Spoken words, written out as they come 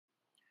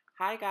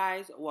Hi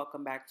guys,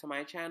 welcome back to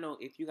my channel.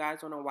 If you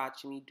guys want to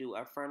watch me do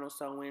a frontal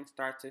sew-in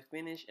start to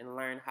finish and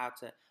learn how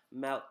to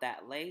melt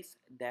that lace,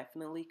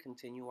 definitely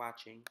continue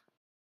watching.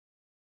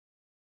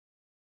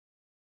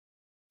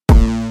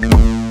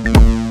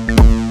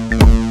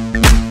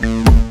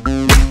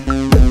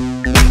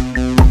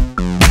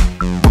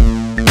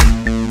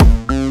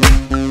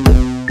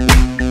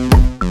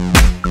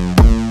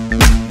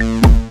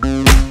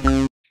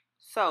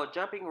 So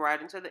jumping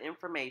right into the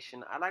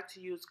information, I like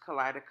to use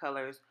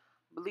Colors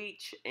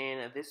bleach,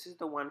 and this is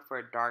the one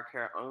for dark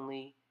hair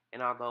only,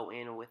 and I'll go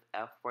in with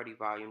F40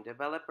 volume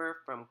developer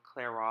from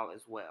Clairol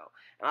as well.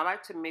 And I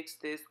like to mix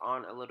this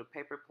on a little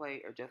paper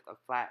plate or just a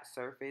flat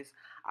surface.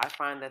 I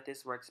find that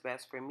this works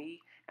best for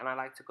me, and I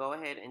like to go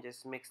ahead and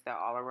just mix that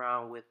all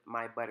around with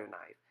my butter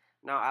knife.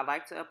 Now I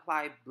like to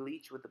apply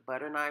bleach with the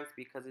butter knives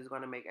because it's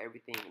going to make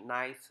everything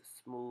nice,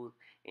 smooth,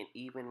 and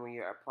even when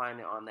you're applying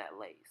it on that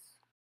lace.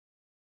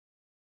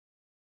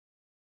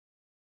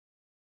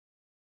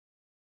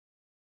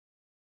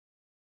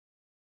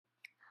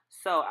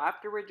 So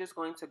after, we're just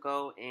going to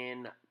go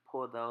and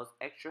pull those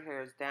extra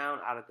hairs down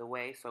out of the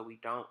way so we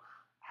don't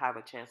have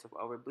a chance of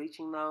over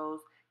bleaching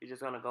those. You're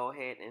just going to go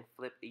ahead and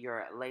flip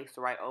your lace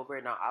right over.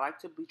 Now I like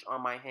to bleach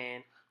on my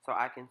hand so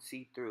I can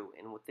see through,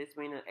 and with this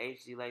being an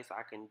HD lace,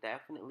 I can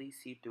definitely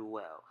see through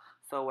well.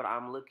 So what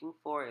I'm looking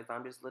for is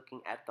I'm just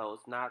looking at those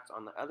knots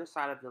on the other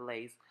side of the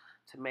lace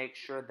to make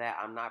sure that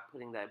I'm not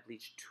putting that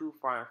bleach too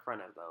far in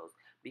front of those,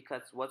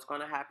 because what's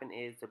going to happen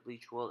is the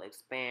bleach will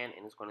expand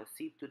and it's going to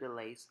seep through the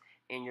lace,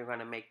 and you're going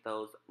to make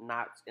those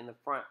knots in the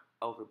front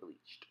over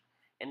bleached.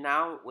 And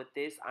now with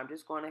this, I'm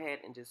just going ahead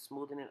and just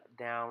smoothing it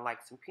down like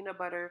some peanut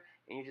butter,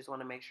 and you just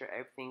want to make sure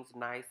everything's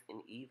nice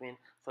and even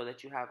so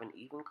that you have an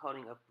even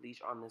coating of bleach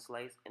on this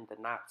lace and the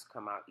knots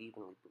come out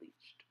evenly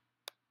bleached.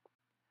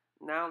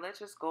 Now let's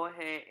just go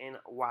ahead and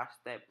wash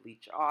that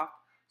bleach off.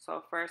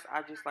 So first,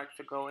 I just like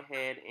to go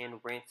ahead and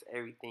rinse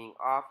everything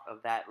off of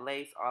that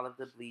lace, all of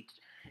the bleach,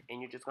 and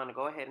you're just going to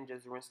go ahead and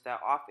just rinse that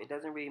off. It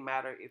doesn't really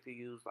matter if you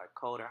use like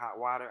cold or hot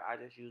water. I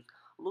just use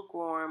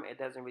lukewarm. It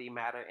doesn't really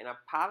matter. And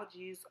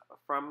apologies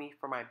from me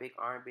for my big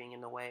arm being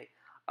in the way.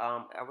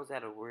 I was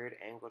at a weird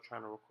angle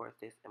trying to record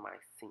this in my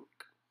sink.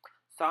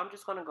 So I'm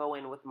just going to go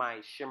in with my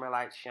Shimmer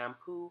Light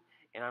shampoo,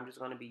 and I'm just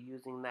going to be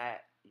using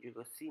that. You're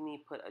going to see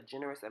me put a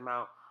generous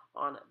amount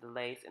on the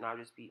lace, and I'll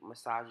just be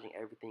massaging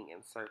everything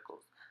in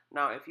circles.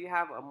 Now, if you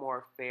have a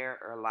more fair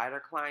or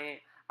lighter client,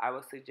 I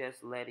would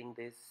suggest letting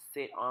this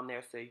sit on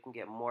there so you can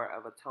get more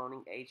of a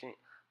toning agent.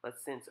 But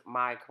since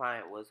my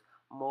client was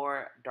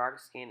more dark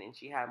skinned and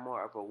she had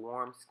more of a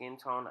warm skin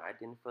tone, I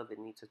didn't feel the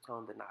need to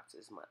tone the knots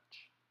as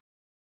much.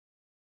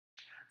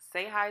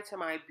 Say hi to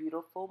my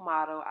beautiful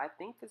model. I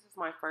think this is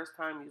my first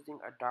time using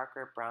a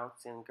darker brown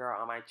skin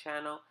girl on my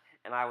channel,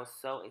 and I was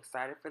so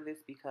excited for this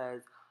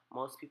because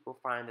most people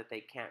find that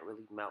they can't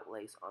really melt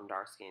lace on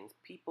dark skinned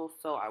people,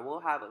 so I will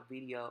have a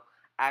video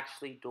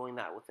actually doing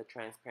that with a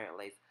transparent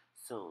lace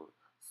soon.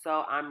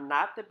 So I'm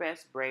not the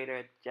best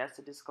braider, just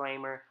a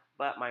disclaimer,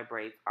 but my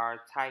braids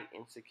are tight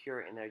and secure,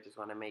 and they're just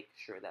going to make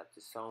sure that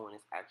the sewing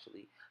is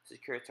actually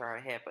secure to her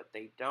head, but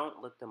they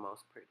don't look the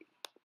most pretty.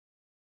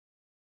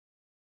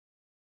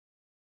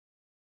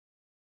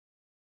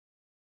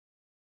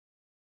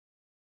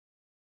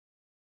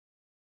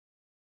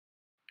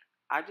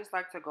 I just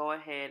like to go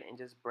ahead and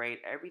just braid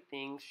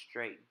everything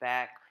straight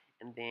back,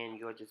 and then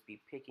you'll just be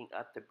picking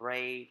up the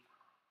braid,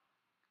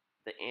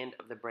 the end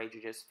of the braid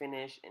you just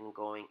finished, and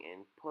going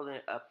and pulling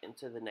it up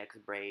into the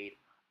next braid.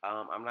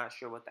 I'm not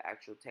sure what the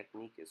actual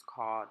technique is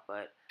called,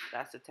 but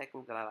that's the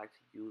technique that I like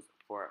to use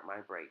for my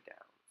braid down.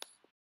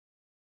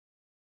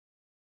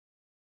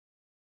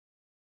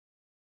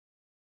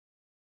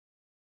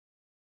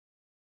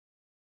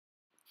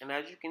 And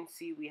as you can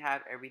see, we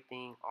have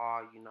everything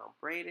all,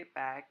 braided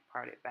back,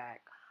 parted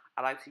back.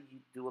 I like to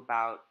do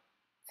about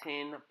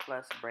 10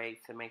 plus braids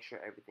to make sure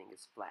everything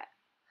is flat.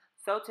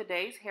 So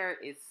today's hair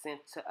is sent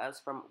to us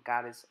from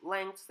Goddess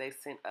Lengths. They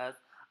sent us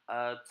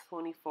a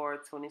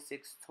 24,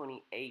 26,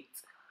 28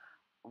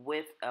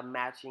 with a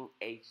matching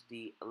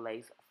HD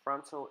lace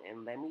frontal.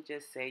 And let me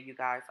just say, you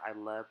guys, I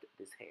loved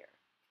this hair.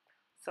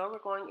 So we're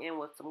going in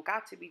with some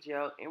Got To Be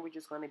gel, and we're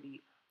just going to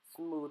be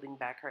smoothing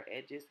back her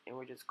edges, and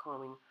we're just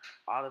combing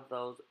all of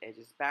those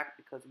edges back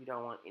because we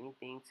don't want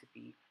anything to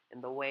be in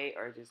the way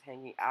or just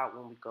hanging out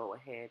when we go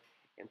ahead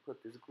and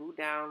put this glue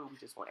down. We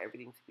just want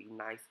everything to be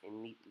nice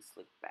and neatly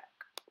slicked back.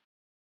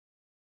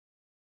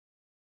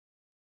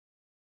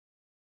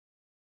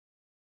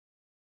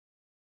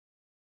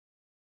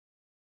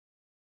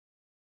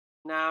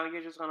 Now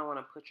you're just going to want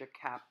to put your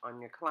cap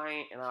on your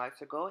client, and I like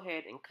to go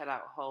ahead and cut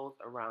out holes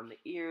around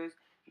the ears.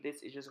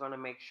 This is just going to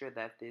make sure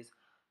that this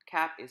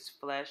cap is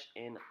flush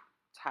and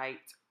tight,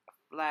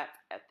 flat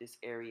at this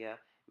area,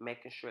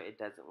 making sure it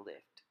doesn't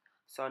lift.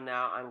 So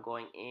now I'm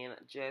going in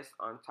just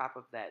on top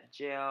of that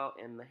gel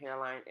in the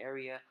hairline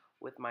area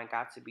with my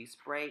Got To Be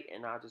spray,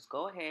 and I'll just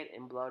go ahead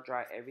and blow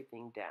dry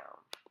everything down.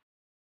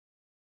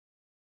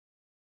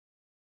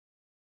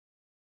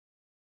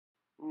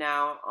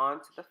 Now on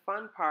to the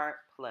fun part,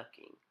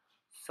 plucking.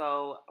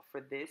 So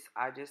for this,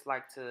 I just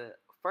like to,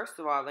 first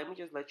of all, let me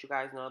just let you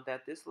guys know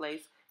that this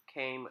lace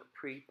came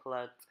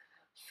pre-plucked.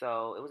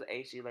 So it was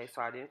HD lace,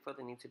 so I didn't feel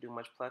the need to do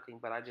much plucking,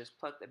 but I just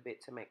plucked a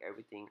bit to make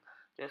everything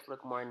just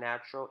look more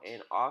natural.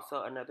 And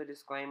also another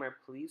disclaimer,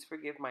 please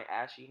forgive my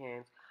ashy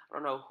hands. I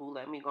don't know who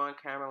let me go on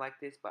camera like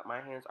this, but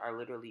my hands are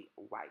literally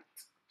white.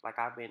 Like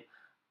I've been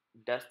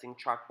dusting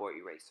chalkboard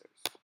erasers.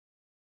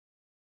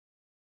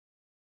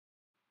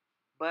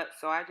 But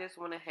so I just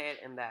went ahead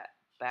in that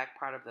back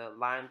part of the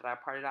line that I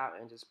parted out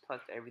and just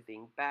plucked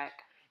everything back.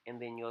 And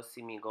then you'll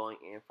see me going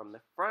in from the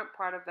front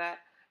part of that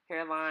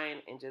hairline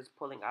and just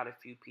pulling out a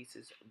few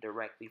pieces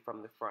directly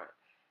from the front.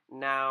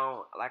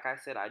 Now, like I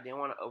said, I didn't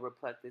want to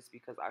overpluck this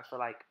because I feel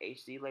like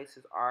HD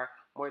laces are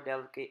more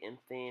delicate and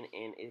thin,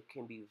 and it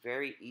can be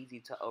very easy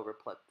to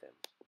overpluck them.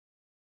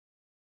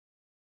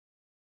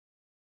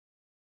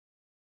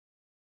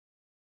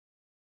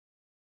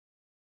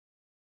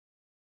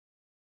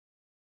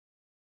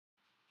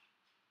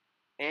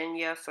 And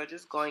yeah, so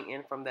just going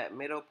in from that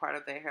middle part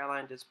of the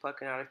hairline, just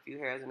plucking out a few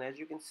hairs. And as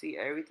you can see,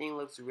 everything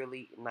looks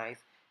really nice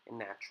and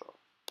natural.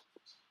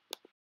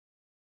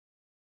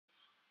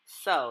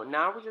 So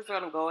now we're just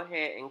going to go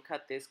ahead and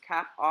cut this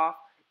cap off.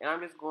 And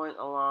I'm just going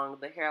along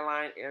the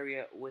hairline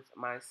area with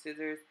my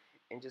scissors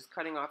and just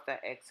cutting off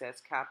that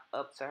excess cap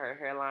up to her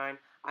hairline.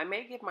 I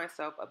may give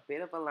myself a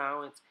bit of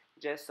allowance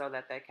just so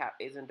that that cap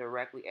isn't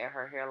directly at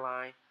her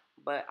hairline,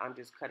 but I'm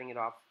just cutting it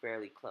off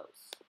fairly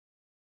close.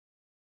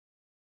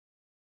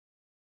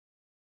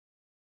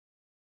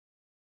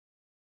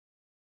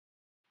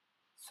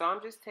 So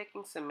I'm just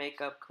taking some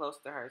makeup close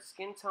to her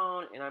skin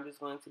tone, and I'm just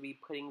going to be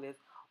putting this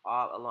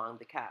all along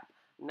the cap.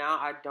 Now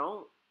I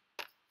don't,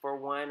 for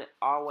one,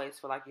 always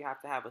feel like you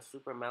have to have a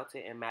super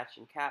melted and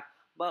matching cap,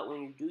 but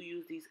when you do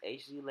use these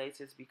HD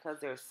laces, because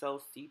they're so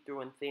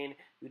see-through and thin,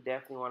 you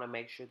definitely want to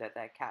make sure that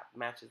that cap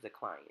matches the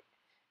client.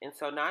 And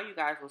so now you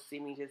guys will see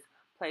me just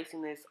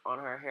placing this on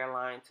her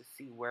hairline to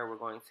see where we're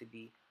going to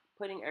be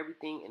putting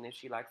everything and if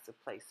she likes the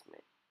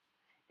placement.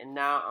 And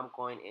now I'm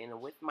going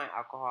in with my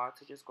alcohol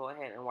to just go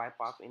ahead and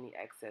wipe off any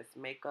excess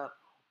makeup,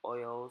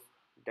 oils,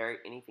 dirt,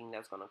 anything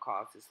that's going to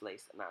cause this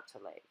lace not to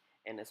lay.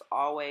 And as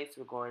always,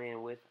 we're going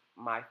in with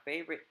my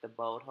favorite, the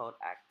Bold Hold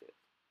Active.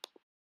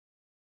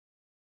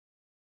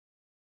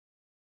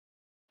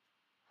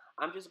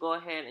 I'm just going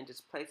ahead and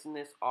just placing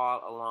this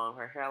all along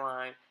her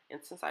hairline.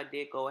 And since I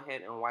did go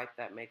ahead and wipe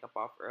that makeup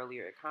off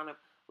earlier, it kind of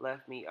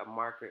left me a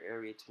marker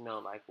area to know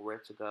like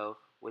where to go,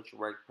 which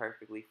worked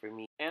perfectly for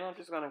me. And I'm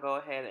just going to go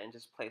ahead and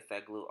just place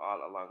that glue all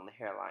along the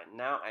hairline.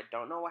 Now, I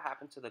don't know what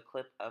happened to the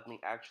clip of me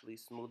actually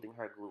smoothing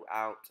her glue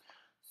out.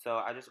 So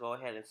I just go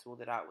ahead and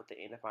smooth it out with the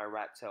end of my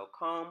rat tail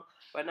comb.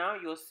 But now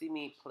you'll see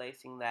me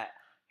placing that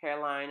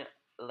hairline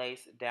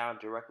lace down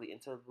directly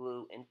into the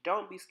glue, and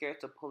don't be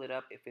scared to pull it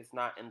up if it's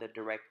not in the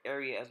direct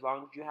area. As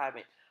long as you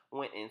haven't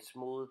went and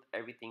smoothed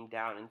everything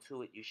down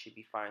into it, you should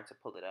be fine to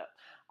pull it up.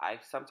 I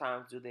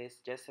sometimes do this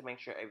just to make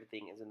sure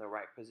everything is in the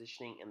right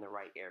positioning in the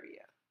right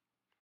area.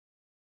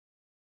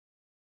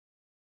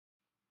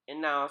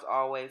 And now, as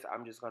always,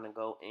 I'm just going to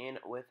go in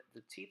with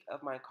the teeth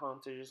of my comb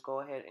to just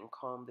go ahead and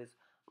comb this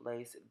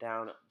lace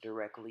down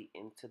directly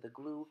into the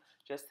glue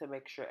just to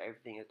make sure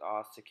everything is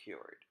all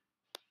secured.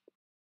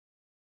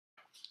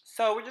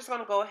 So we're just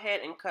going to go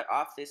ahead and cut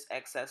off this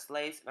excess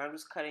lace, and I'm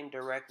just cutting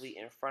directly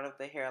in front of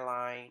the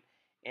hairline,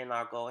 and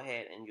I'll go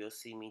ahead and you'll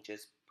see me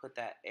just put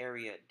that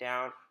area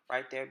down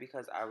right there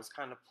because I was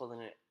kind of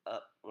pulling it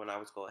up when I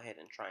was go ahead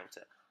and trying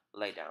to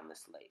lay down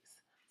this lace.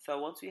 So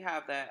once we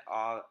have that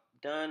all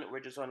done, we're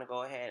just going to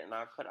go ahead and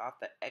I'll cut off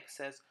the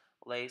excess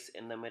lace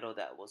in the middle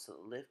that was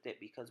lifted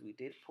because we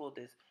did pull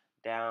this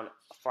down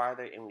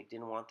farther and we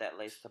didn't want that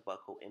lace to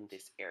buckle in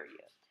this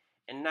area.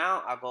 And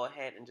now I'll go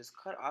ahead and just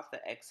cut off the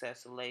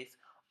excess lace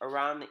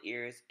around the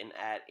ears and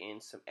add in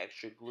some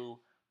extra glue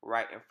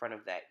right in front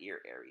of that ear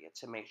area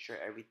to make sure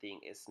everything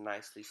is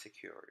nicely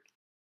secured.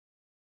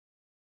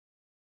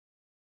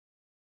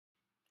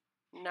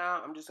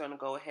 Now I'm just going to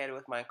go ahead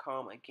with my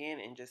comb again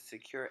and just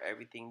secure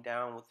everything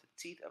down with the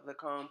teeth of the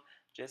comb.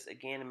 Just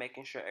again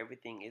making sure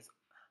everything is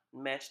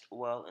meshed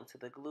well into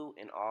the glue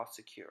and all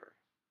secure.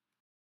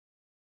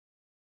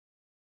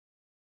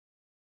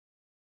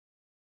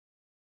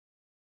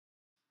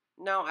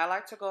 Now I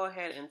like to go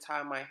ahead and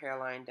tie my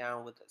hairline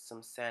down with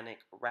some Sanic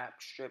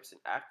wrap strips, and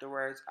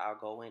afterwards I'll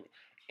go in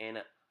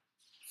and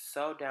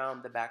sew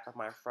down the back of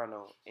my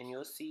frontal, and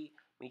you'll see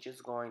me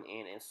just going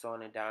in and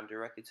sewing it down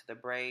directly to the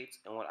braids.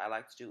 And what I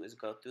like to do is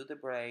go through the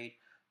braid,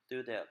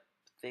 through the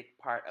thick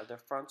part of the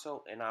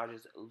frontal, and I'll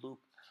just loop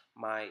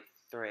my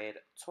thread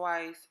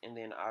twice, and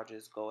then I'll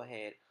just go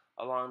ahead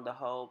along the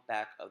whole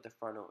back of the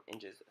frontal and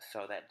just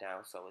sew that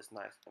down so it's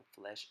nice and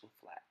flush and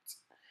flat.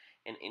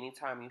 And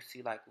anytime you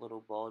see like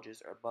little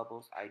bulges or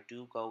bubbles, I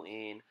do go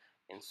in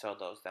and sew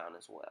those down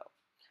as well.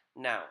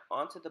 Now,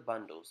 onto the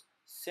bundles.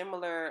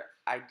 Similar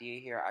idea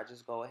here. I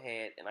just go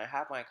ahead and I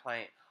have my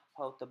client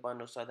hold the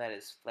bundle so that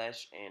it's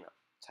flush and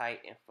tight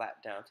and flat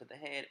down to the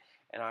head.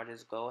 And I'll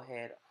just go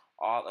ahead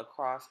all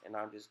across and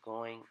I'm just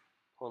going,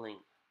 pulling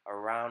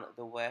around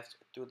the weft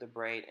through the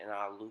braid, and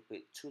I'll loop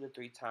it 2 to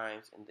 3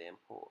 times and then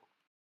pull.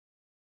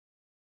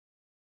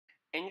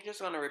 And you're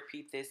just going to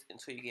repeat this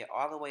until you get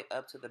all the way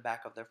up to the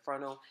back of the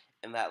frontal,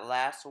 and that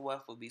last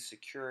weft will be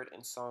secured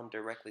and sewn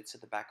directly to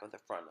the back of the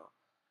frontal.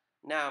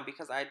 Now,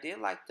 because I did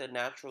like the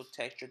natural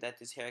texture that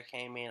this hair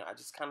came in, I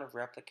just kind of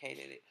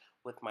replicated it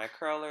with my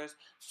curlers.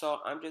 So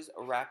I'm just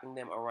wrapping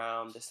them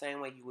around the same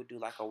way you would do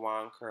like a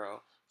wand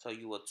curl. So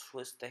you will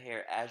twist the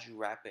hair as you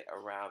wrap it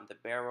around the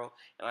barrel.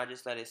 And I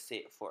just let it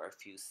sit for a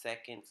few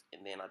seconds.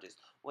 And then I just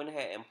went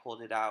ahead and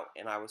pulled it out.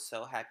 And I was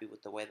so happy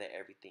with the way that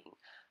everything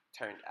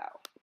turned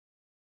out.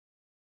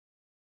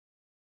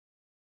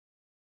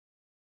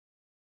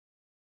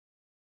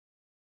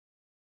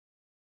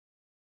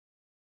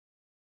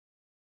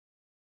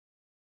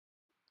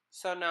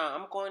 So now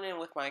I'm going in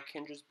with my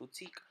Kendra's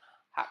Boutique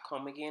hot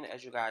comb again.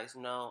 As you guys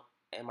know,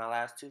 in my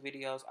last 2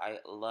 videos, I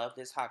love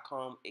this hot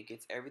comb. It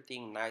gets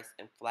everything nice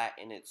and flat,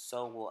 and it's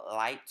so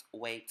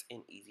lightweight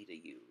and easy to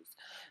use.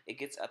 It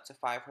gets up to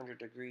 500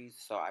 degrees,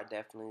 so I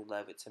definitely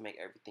love it to make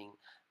everything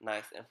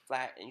nice and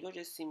flat. And you'll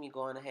just see me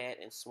going ahead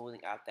and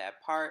smoothing out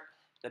that part,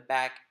 the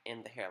back,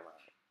 and the hairline.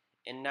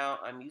 And now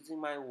I'm using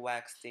my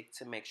wax stick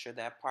to make sure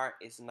that part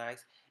is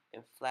nice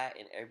and flat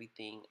and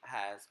everything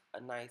has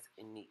a nice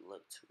and neat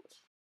look to it.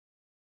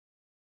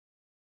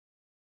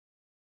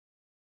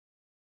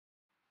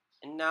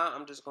 And now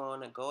I'm just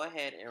going to go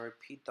ahead and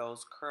repeat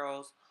those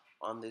curls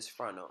on this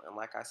frontal. And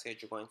like I said,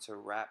 you're going to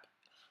wrap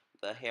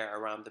the hair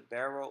around the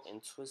barrel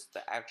and twist the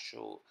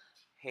actual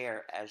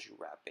hair as you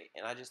wrap it.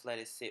 And I just let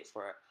it sit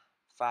for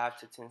 5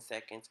 to 10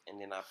 seconds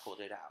and then I pulled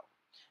it out.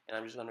 And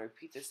I'm just going to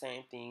repeat the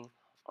same thing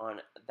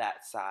on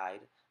that side.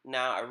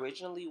 Now,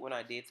 originally when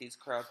I did these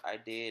curls, I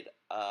did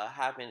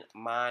have in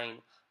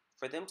mind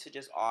for them to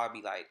just all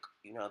be like,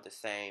 the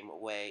same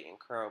way and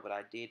curl, but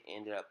I did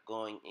end up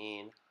going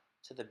in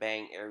to the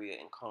bang area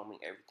and combing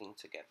everything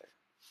together.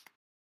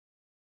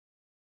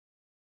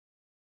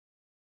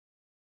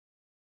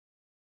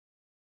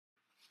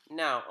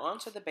 Now,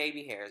 onto the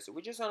baby hairs.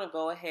 We're just going to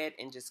go ahead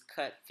and just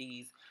cut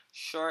these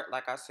short.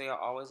 Like I say, I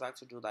always like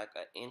to do like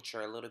an inch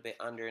or a little bit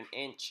under an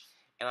inch.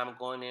 And I'm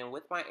going in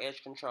with my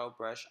edge control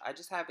brush. I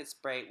just have it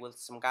sprayed with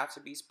some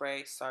Got2b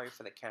spray. Sorry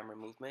for the camera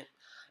movement.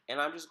 And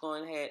I'm just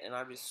going ahead and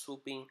I'm just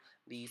swooping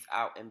these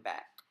out and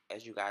back.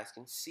 As you guys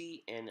can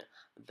see, in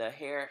the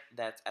hair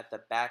that's at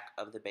the back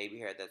of the baby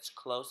hair that's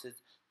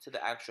closest to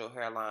the actual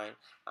hairline,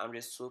 I'm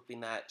just swooping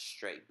that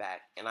straight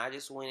back. And I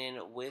just went in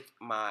with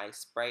my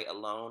spray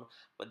alone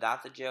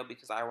without the gel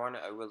because I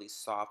wanted a really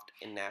soft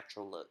and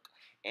natural look.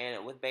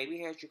 And with baby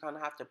hairs, you kind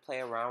of have to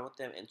play around with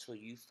them until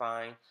you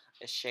find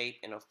a shape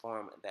and a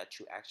form that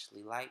you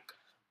actually like.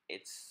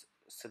 It's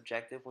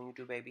subjective when you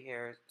do baby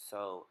hairs,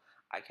 so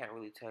I can't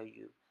really tell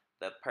you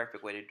the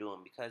perfect way to do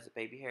them because the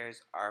baby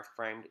hairs are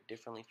framed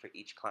differently for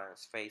each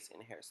client's face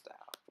and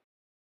hairstyle.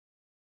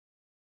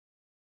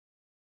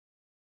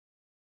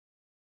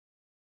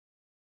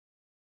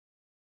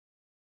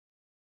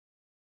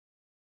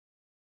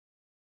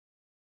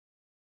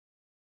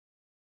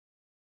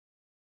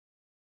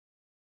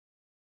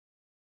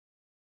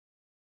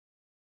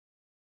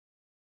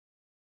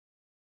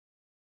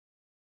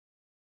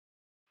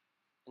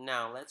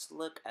 Now let's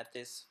look at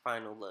this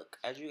final look.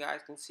 As you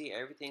guys can see,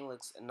 everything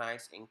looks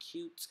nice and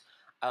cute.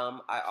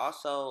 I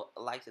also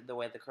liked the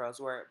way the curls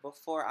were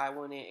before I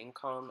went in and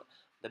combed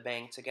the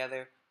bang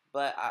together,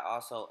 but I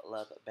also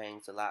love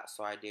bangs a lot,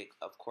 so I did,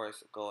 of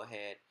course, go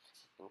ahead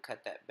and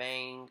cut that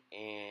bang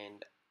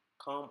and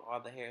comb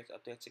all the hairs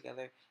up there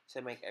together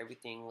to make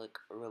everything look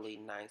really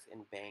nice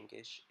and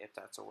bangish, if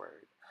that's a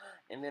word.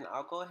 And then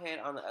I'll go ahead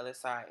on the other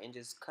side and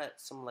just cut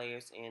some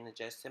layers in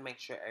just to make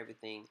sure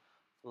everything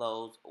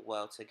flows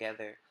well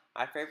together.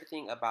 My favorite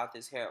thing about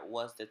this hair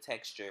was the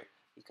texture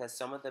because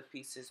some of the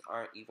pieces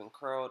aren't even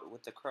curled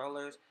with the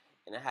curlers,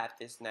 and it had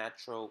this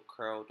natural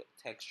curled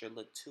texture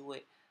look to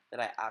it that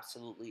I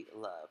absolutely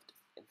loved.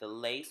 The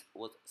lace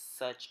was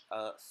such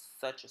a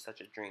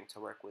dream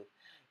to work with.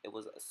 It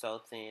was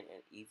so thin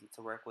and easy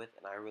to work with,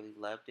 and I really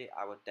loved it.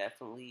 I would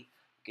definitely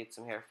get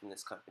some hair from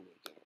this company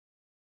again.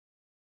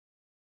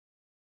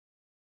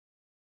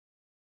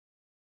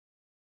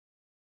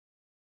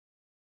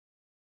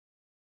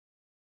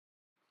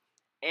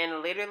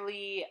 And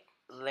literally,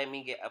 let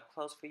me get up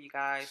close for you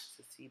guys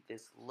to see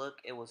this look.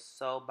 It was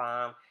so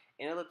bomb.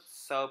 And it looked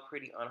so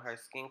pretty on her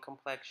skin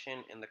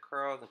complexion, and the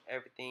curls and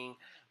everything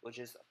was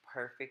just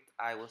perfect.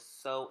 I was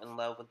so in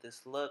love with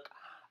this look.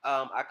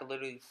 I could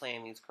literally play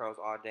in these curls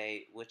all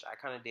day, which I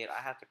kind of did.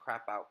 I had to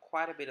crop out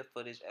quite a bit of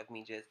footage of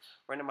me just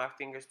running my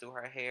fingers through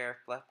her hair,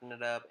 fluffing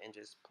it up, and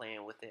just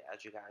playing with it,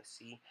 as you guys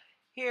see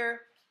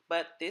here.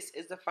 But this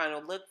is the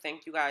final look.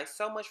 Thank you guys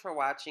so much for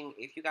watching.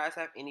 If you guys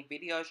have any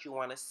videos you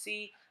want to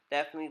see,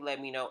 definitely let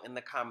me know in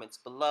the comments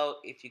below.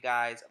 If you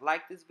guys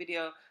like this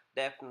video,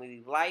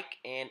 definitely like.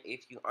 And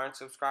if you aren't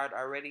subscribed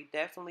already,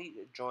 definitely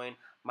join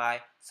my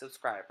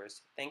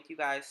subscribers. Thank you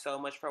guys so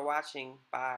much for watching. Bye.